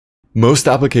Most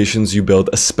applications you build,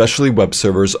 especially web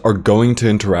servers, are going to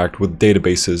interact with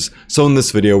databases. So in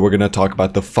this video, we're going to talk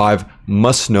about the 5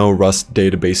 must-know Rust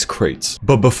database crates.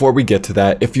 But before we get to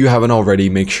that, if you haven't already,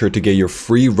 make sure to get your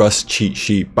free Rust cheat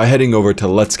sheet by heading over to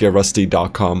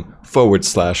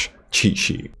letsgetrusty.com/cheat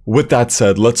sheet. With that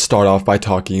said, let's start off by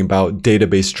talking about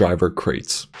database driver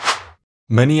crates.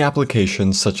 Many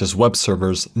applications, such as web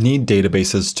servers, need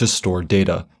databases to store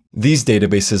data. These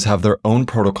databases have their own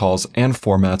protocols and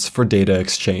formats for data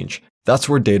exchange. That's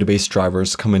where database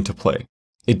drivers come into play.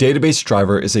 A database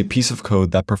driver is a piece of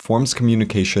code that performs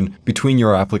communication between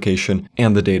your application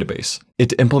and the database.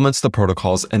 It implements the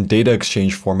protocols and data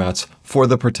exchange formats for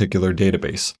the particular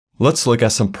database. Let's look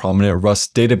at some prominent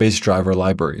Rust database driver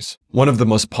libraries. One of the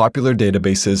most popular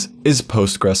databases is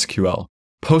PostgreSQL.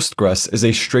 Postgres is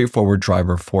a straightforward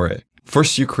driver for it.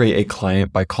 First, you create a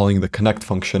client by calling the connect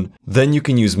function. Then you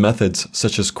can use methods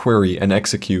such as query and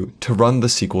execute to run the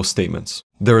SQL statements.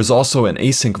 There is also an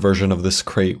async version of this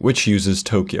crate which uses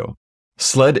Tokyo.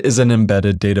 Sled is an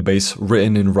embedded database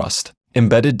written in Rust.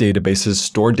 Embedded databases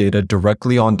store data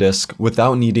directly on disk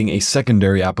without needing a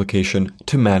secondary application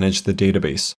to manage the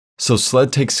database. So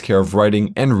Sled takes care of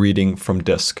writing and reading from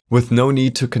disk, with no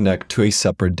need to connect to a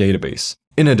separate database.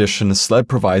 In addition, Sled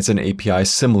provides an API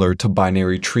similar to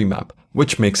binary tree map,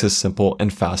 which makes it simple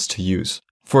and fast to use.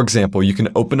 For example, you can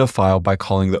open a file by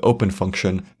calling the open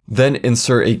function, then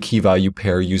insert a key-value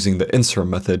pair using the insert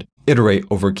method, iterate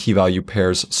over key-value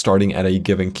pairs starting at a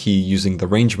given key using the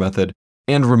range method,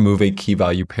 and remove a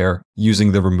key-value pair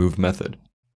using the remove method.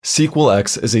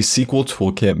 sqlx is a SQL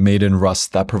toolkit made in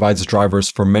Rust that provides drivers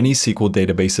for many SQL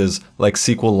databases like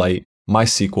SQLite,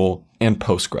 MySQL, and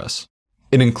Postgres.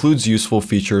 It includes useful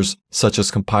features such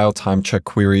as compile time check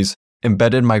queries,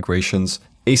 embedded migrations,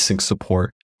 async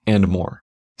support, and more.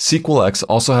 sqlx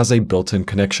also has a built-in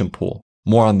connection pool.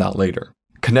 More on that later.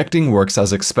 Connecting works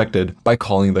as expected by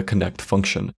calling the connect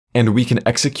function, and we can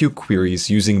execute queries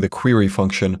using the query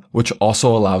function, which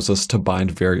also allows us to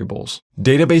bind variables.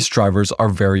 Database drivers are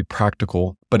very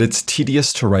practical, but it's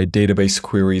tedious to write database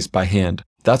queries by hand.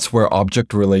 That's where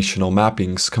object relational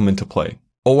mappings come into play.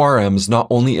 ORMs not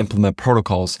only implement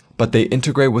protocols, but they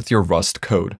integrate with your Rust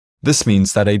code. This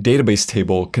means that a database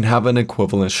table can have an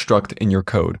equivalent struct in your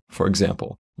code, for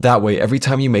example. That way, every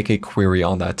time you make a query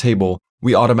on that table,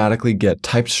 we automatically get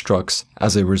typed structs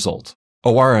as a result.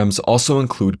 ORMs also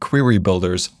include query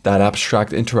builders that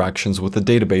abstract interactions with the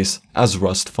database as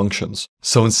Rust functions.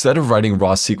 So instead of writing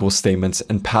raw SQL statements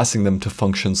and passing them to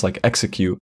functions like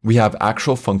execute, we have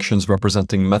actual functions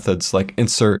representing methods like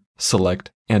insert, select,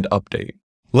 and update.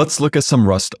 Let's look at some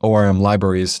Rust ORM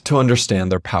libraries to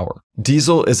understand their power.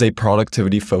 Diesel is a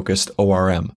productivity-focused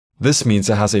ORM. This means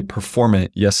it has a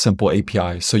performant yet simple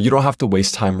API, so you don't have to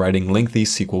waste time writing lengthy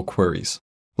SQL queries.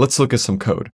 Let's look at some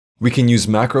code. We can use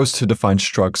macros to define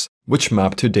structs, which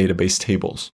map to database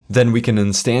tables. Then we can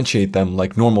instantiate them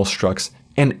like normal structs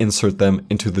and insert them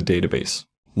into the database.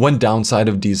 One downside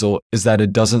of Diesel is that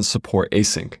it doesn't support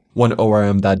async. One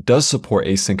ORM that does support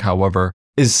async, however,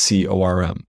 is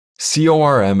sea-orm.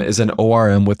 sea-orm is an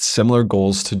ORM with similar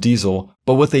goals to Diesel,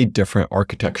 but with a different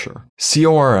architecture.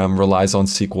 sea-orm relies on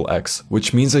sqlx,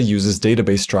 which means it uses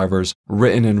database drivers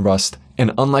written in Rust,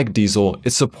 and unlike Diesel,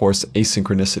 it supports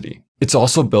asynchronicity. It's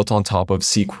also built on top of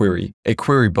cquery, a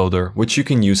query builder, which you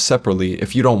can use separately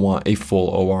if you don't want a full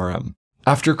ORM.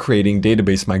 After creating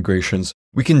database migrations,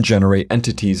 we can generate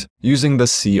entities using the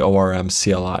sea-orm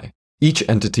CLI. Each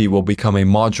entity will become a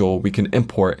module we can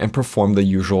import and perform the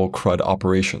usual CRUD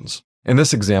operations. In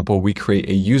this example, we create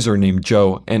a user named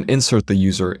Joe and insert the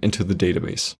user into the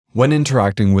database. When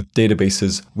interacting with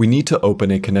databases, we need to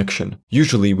open a connection.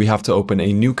 Usually, we have to open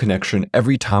a new connection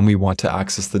every time we want to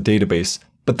access the database,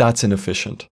 but that's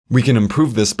inefficient. We can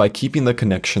improve this by keeping the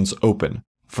connections open.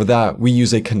 For that, we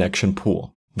use a connection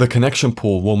pool. The connection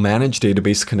pool will manage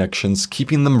database connections,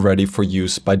 keeping them ready for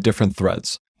use by different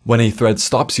threads. When a thread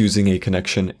stops using a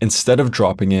connection, instead of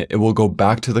dropping it, it will go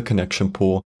back to the connection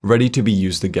pool, ready to be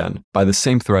used again by the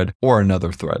same thread or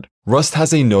another thread. Rust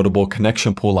has a notable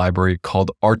connection pool library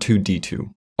called R2D2.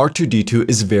 R2D2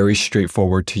 is very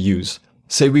straightforward to use.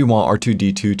 Say we want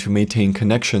R2D2 to maintain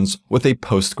connections with a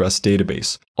Postgres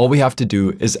database. All we have to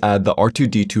do is add the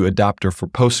R2D2 adapter for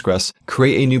Postgres,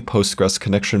 create a new Postgres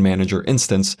connection manager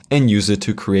instance, and use it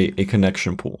to create a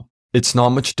connection pool. It's not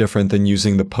much different than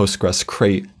using the Postgres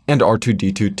crate, and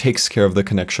R2D2 takes care of the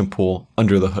connection pool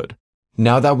under the hood.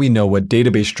 Now that we know what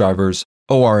database drivers,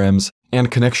 ORMs, and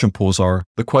connection pools are,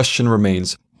 the question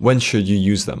remains, when should you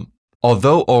use them?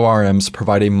 Although ORMs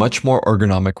provide a much more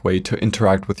ergonomic way to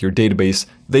interact with your database,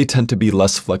 they tend to be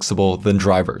less flexible than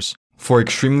drivers. For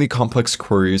extremely complex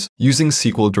queries, using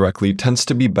SQL directly tends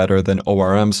to be better than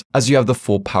ORMs as you have the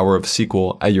full power of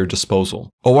SQL at your disposal.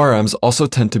 ORMs also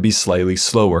tend to be slightly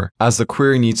slower as the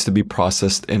query needs to be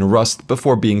processed in Rust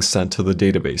before being sent to the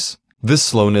database. This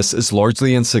slowness is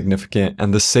largely insignificant,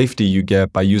 and the safety you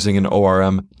get by using an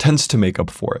ORM tends to make up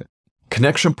for it.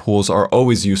 Connection pools are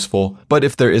always useful, but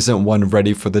if there isn't one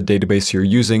ready for the database you're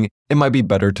using, it might be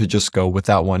better to just go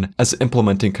without one, as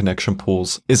implementing connection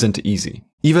pools isn't easy.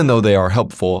 Even though they are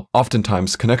helpful,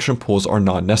 oftentimes connection pools are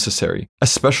not necessary,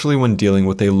 especially when dealing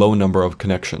with a low number of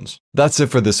connections. That's it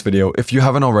for this video. If you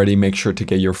haven't already, make sure to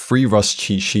get your free Rust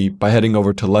cheat sheet by heading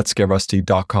over to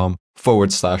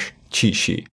letsgetrusty.com/cheat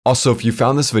sheet. Also, if you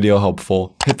found this video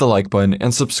helpful, hit the like button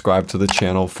and subscribe to the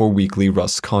channel for weekly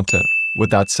Rust content.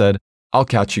 With that said, I'll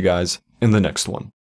catch you guys in the next one.